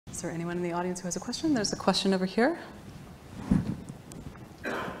Is there anyone in the audience who has a question? There's a question over here.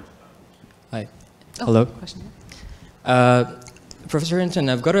 Hi. Oh, hello. Question here. Professor Hinton,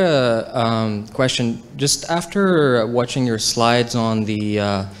 I've got a question. Just after watching your slides on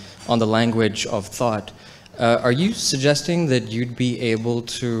the language of thought, are you suggesting that you'd be able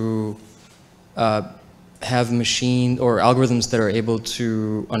to have machine or algorithms that are able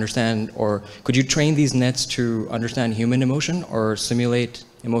to understand, or could you train these nets to understand human emotion or simulate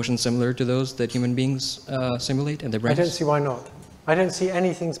emotions similar to those that human beings simulate in their brains? I don't see why not. I don't see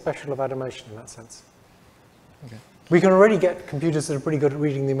anything special about emotion in that sense. Okay. We can already get computers that are pretty good at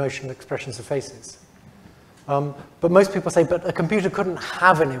reading the emotional expressions of faces. But most people say, but a computer couldn't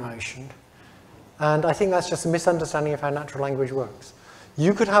have an emotion. And I think that's just a misunderstanding of how natural language works.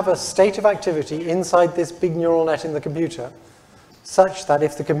 You could have a state of activity inside this big neural net in the computer, such that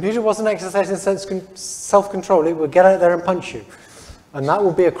if the computer wasn't exercising self-control, it would get out there and punch you. And that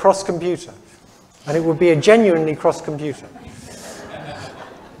would be a cross computer. And it would be a genuinely cross computer.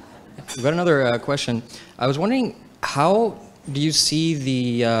 We've got another question. I was wondering, how do you see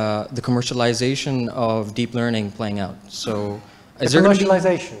the commercialization of deep learning playing out? So, is there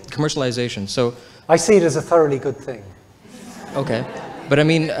commercialization? Commercialization. So, I see it as a thoroughly good thing. Okay. But I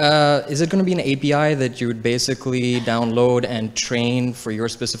mean, is it going to be an API that you would basically download and train for your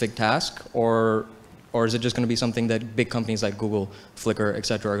specific task? Or is it just going to be something that big companies like Google, Flickr, et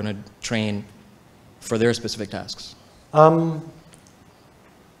cetera, are going to train for their specific tasks?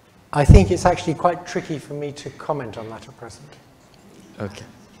 I think it's actually quite tricky for me to comment on that at present. Okay.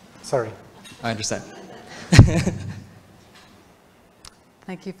 Sorry. I understand.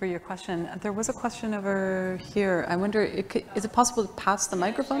 Thank you for your question. There was a question over here. I wonder, is it possible to pass the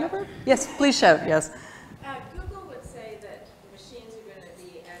microphone over? Yes, please shout, yes. Google would say that machines are going to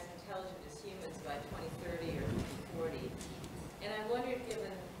be as intelligent as humans by 2030 or 2040. And I wondered,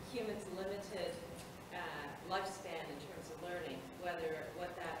 given humans' limited lifespan in terms of learning,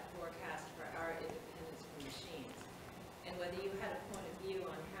 what that forecast for our independence from machines, and whether you had a point of view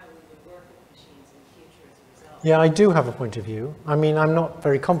on how we would work with machines in the future as a result. Yeah, I do have a point of view. I mean, I'm not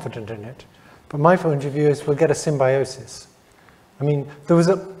very confident in it, but my point of view is we'll get a symbiosis. I mean,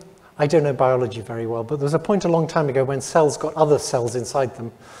 I don't know biology very well, but there was a point a long time ago when cells got other cells inside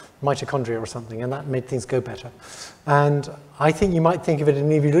them, mitochondria or something, and that made things go better. And I think you might think of it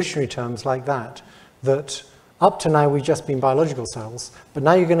in evolutionary terms like that, that up to now we've just been biological cells, but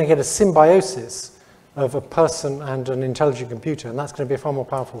now you're going to get a symbiosis of a person and an intelligent computer, and that's going to be a far more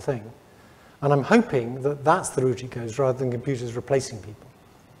powerful thing. And I'm hoping that that's the route it goes, rather than computers replacing people.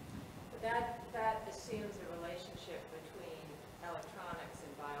 But that assumes a relationship between electronics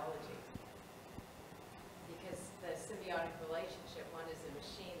and biology. Because the symbiotic relationship, one is a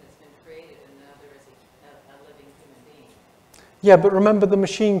machine that's been created and the other is a living human being. Yeah, but remember the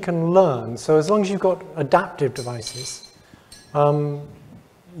machine can learn, so as long as you've got adaptive devices,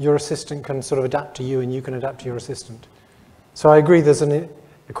 your assistant can sort of adapt to you and you can adapt to your assistant. So I agree there's a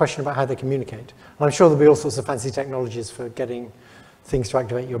question about how they communicate. And I'm sure there'll be all sorts of fancy technologies for getting things to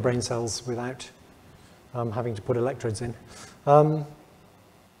activate your brain cells without having to put electrodes in. No,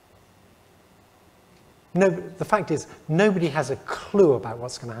 the fact is, nobody has a clue about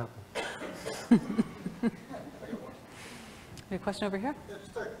what's going to happen. A question over here? Yeah,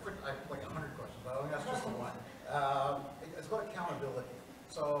 just a quick, I have like 100 questions, but I'll only ask just the one. It's about accountability.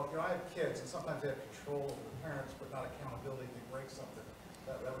 So, you know, I have kids, and sometimes they have control over the parents, but not accountability if they break something.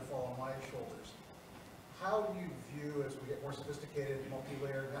 That would fall on my shoulders. How do you view, as we get more sophisticated,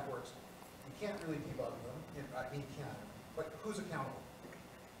 multi-layered networks, you can't really debug them, you can, but who's accountable?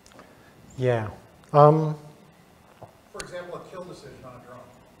 Yeah. For example, a kill decision on a drone.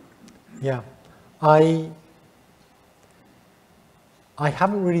 Yeah. I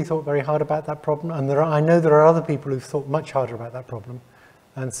haven't really thought very hard about that problem, and I know there are other people who've thought much harder about that problem,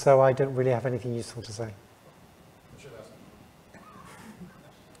 and so I don't really have anything useful to say.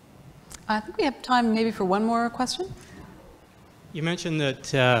 I think we have time maybe for one more question. You mentioned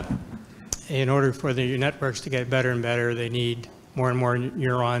that in order for the networks to get better and better, they need more and more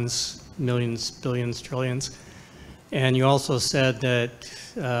neurons, millions, billions, trillions. And you also said that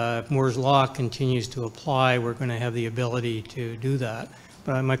if Moore's law continues to apply, we're going to have the ability to do that.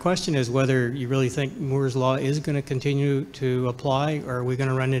 But my question is whether you really think Moore's law is going to continue to apply, or are we going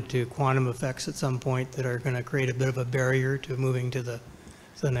to run into quantum effects at some point that are going to create a bit of a barrier to moving to the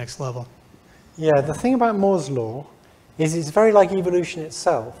next level? Yeah, the thing about Moore's law is it's very like evolution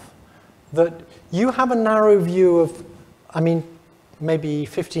itself, that you have a narrow view of, I mean, maybe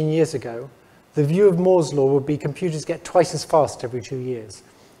 15 years ago, the view of Moore's law would be computers get twice as fast every 2 years.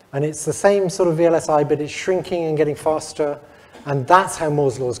 And it's the same sort of VLSI, but it's shrinking and getting faster. And that's how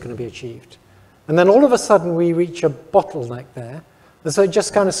Moore's law is going to be achieved. And then all of a sudden we reach a bottleneck there, and so it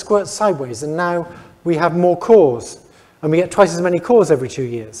just kind of squirts sideways, and now we have more cores, and we get twice as many cores every 2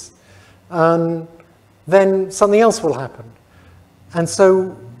 years. Then something else will happen. And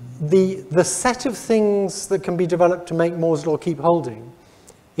so the set of things that can be developed to make Moore's law keep holding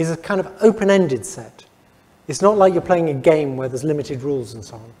is a kind of open-ended set. It's not like you're playing a game where there's limited rules and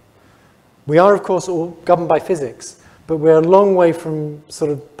so on. We are, of course, all governed by physics, but we're a long way from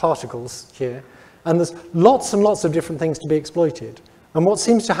sort of particles here, and there's lots and lots of different things to be exploited. And what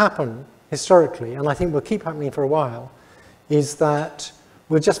seems to happen historically, and I think will keep happening for a while, is that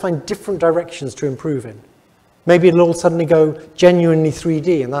we'll just find different directions to improve in. Maybe it'll all suddenly go genuinely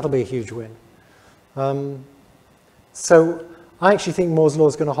 3D, and that'll be a huge win. So I actually think Moore's law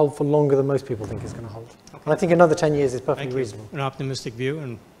is going to hold for longer than most people think it's going to hold. Okay. And I think another 10 years is perfectly reasonable. An optimistic view,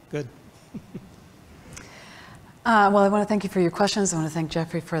 and good. Well, I want to thank you for your questions. I want to thank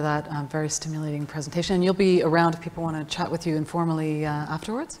Jeffrey for that very stimulating presentation. And you'll be around if people want to chat with you informally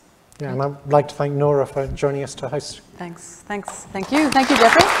afterwards. Yeah, and I'd like to thank Nora for joining us to host. Thanks. Thank you. Thank you,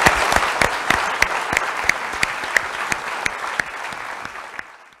 Jeffrey.